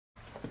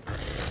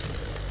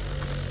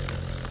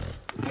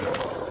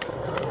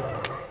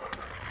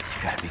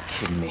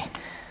kidding me.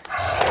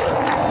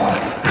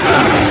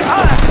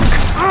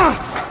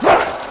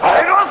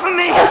 Get off of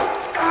me!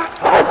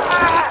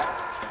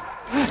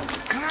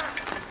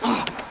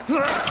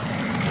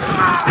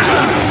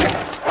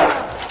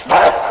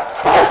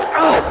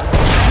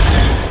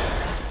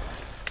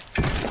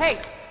 Hey!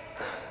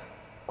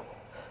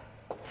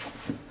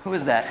 Who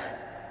is that?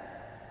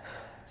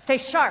 Stay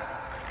sharp.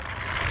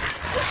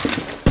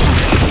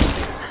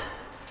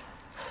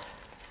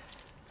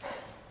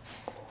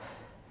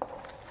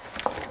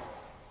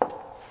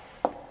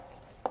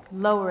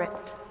 Lower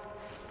it.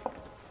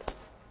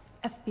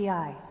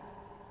 FBI.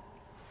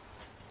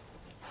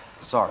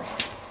 Sorry.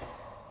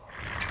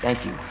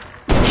 Thank you.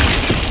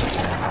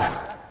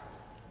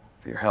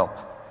 For your help.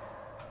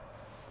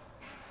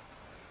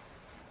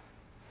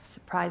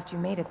 Surprised you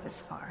made it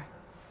this far.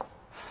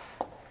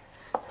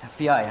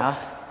 FBI, huh?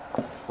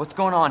 What's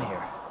going on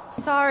here?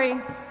 Sorry,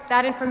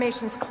 that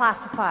information's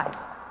classified.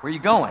 Where are you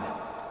going?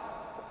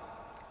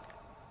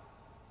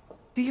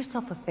 Do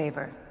yourself a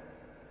favor.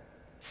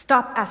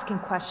 Stop asking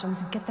questions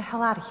and get the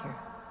hell out of here.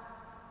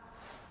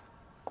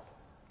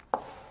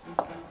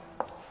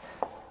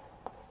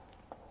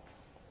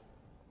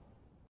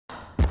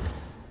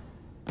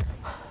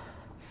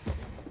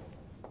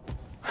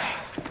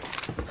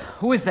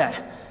 Who is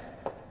that?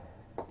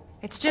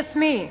 It's just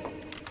me.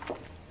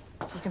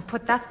 So you can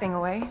put that thing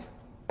away.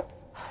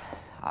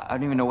 I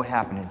don't even know what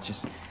happened. It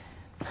just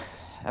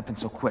happened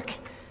so quick.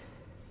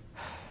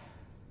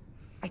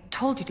 I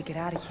told you to get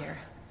out of here.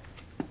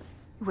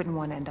 You wouldn't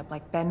want to end up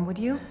like Ben, would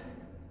you?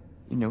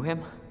 You knew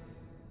him?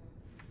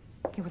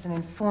 He was an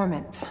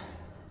informant.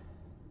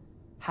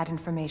 Had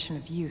information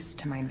of use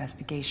to my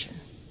investigation.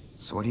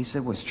 So what he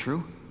said was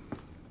true?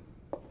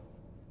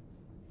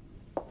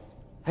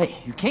 Hey,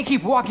 you can't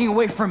keep walking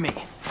away from me!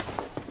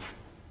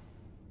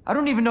 I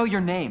don't even know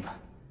your name.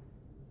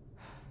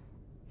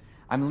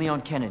 I'm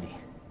Leon Kennedy.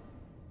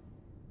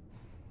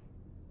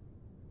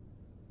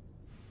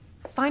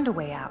 Find a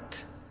way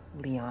out,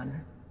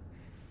 Leon.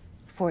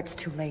 Before it's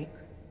too late.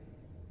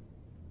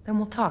 Then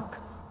we'll talk.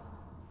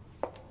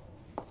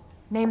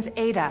 Name's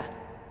Ada.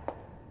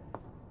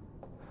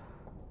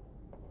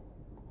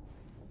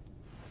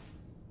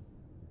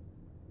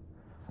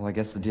 Well, I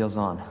guess the deal's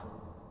on.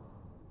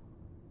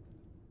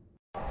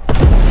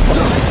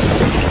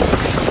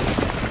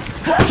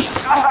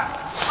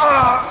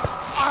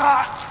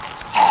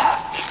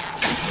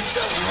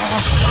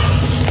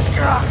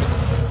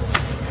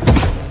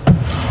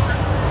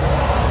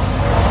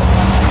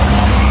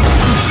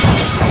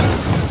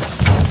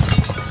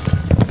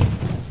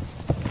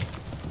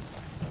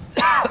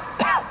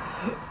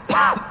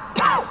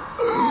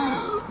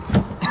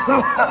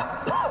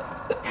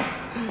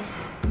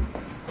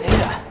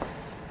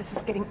 This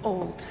is getting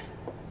old.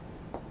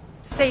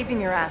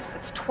 Saving your ass,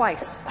 that's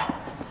twice.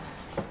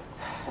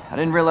 I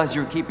didn't realize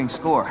you were keeping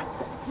score.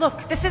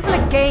 Look, this isn't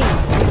a game.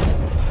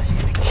 You're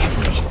gonna kill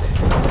me.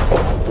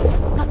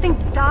 Nothing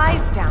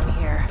dies down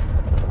here.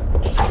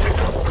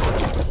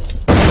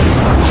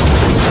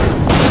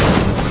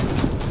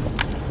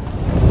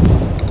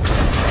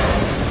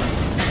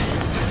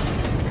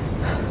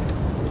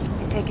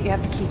 I take it you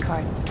have the key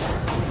card.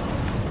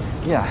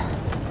 Yeah,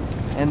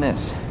 and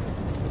this.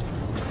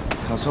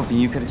 I was hoping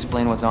you could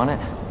explain what's on it.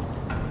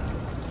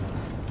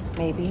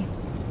 Maybe.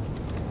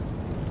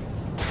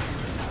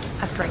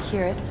 After I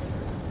hear it.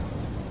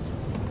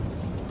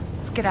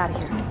 Let's get out of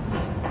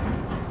here.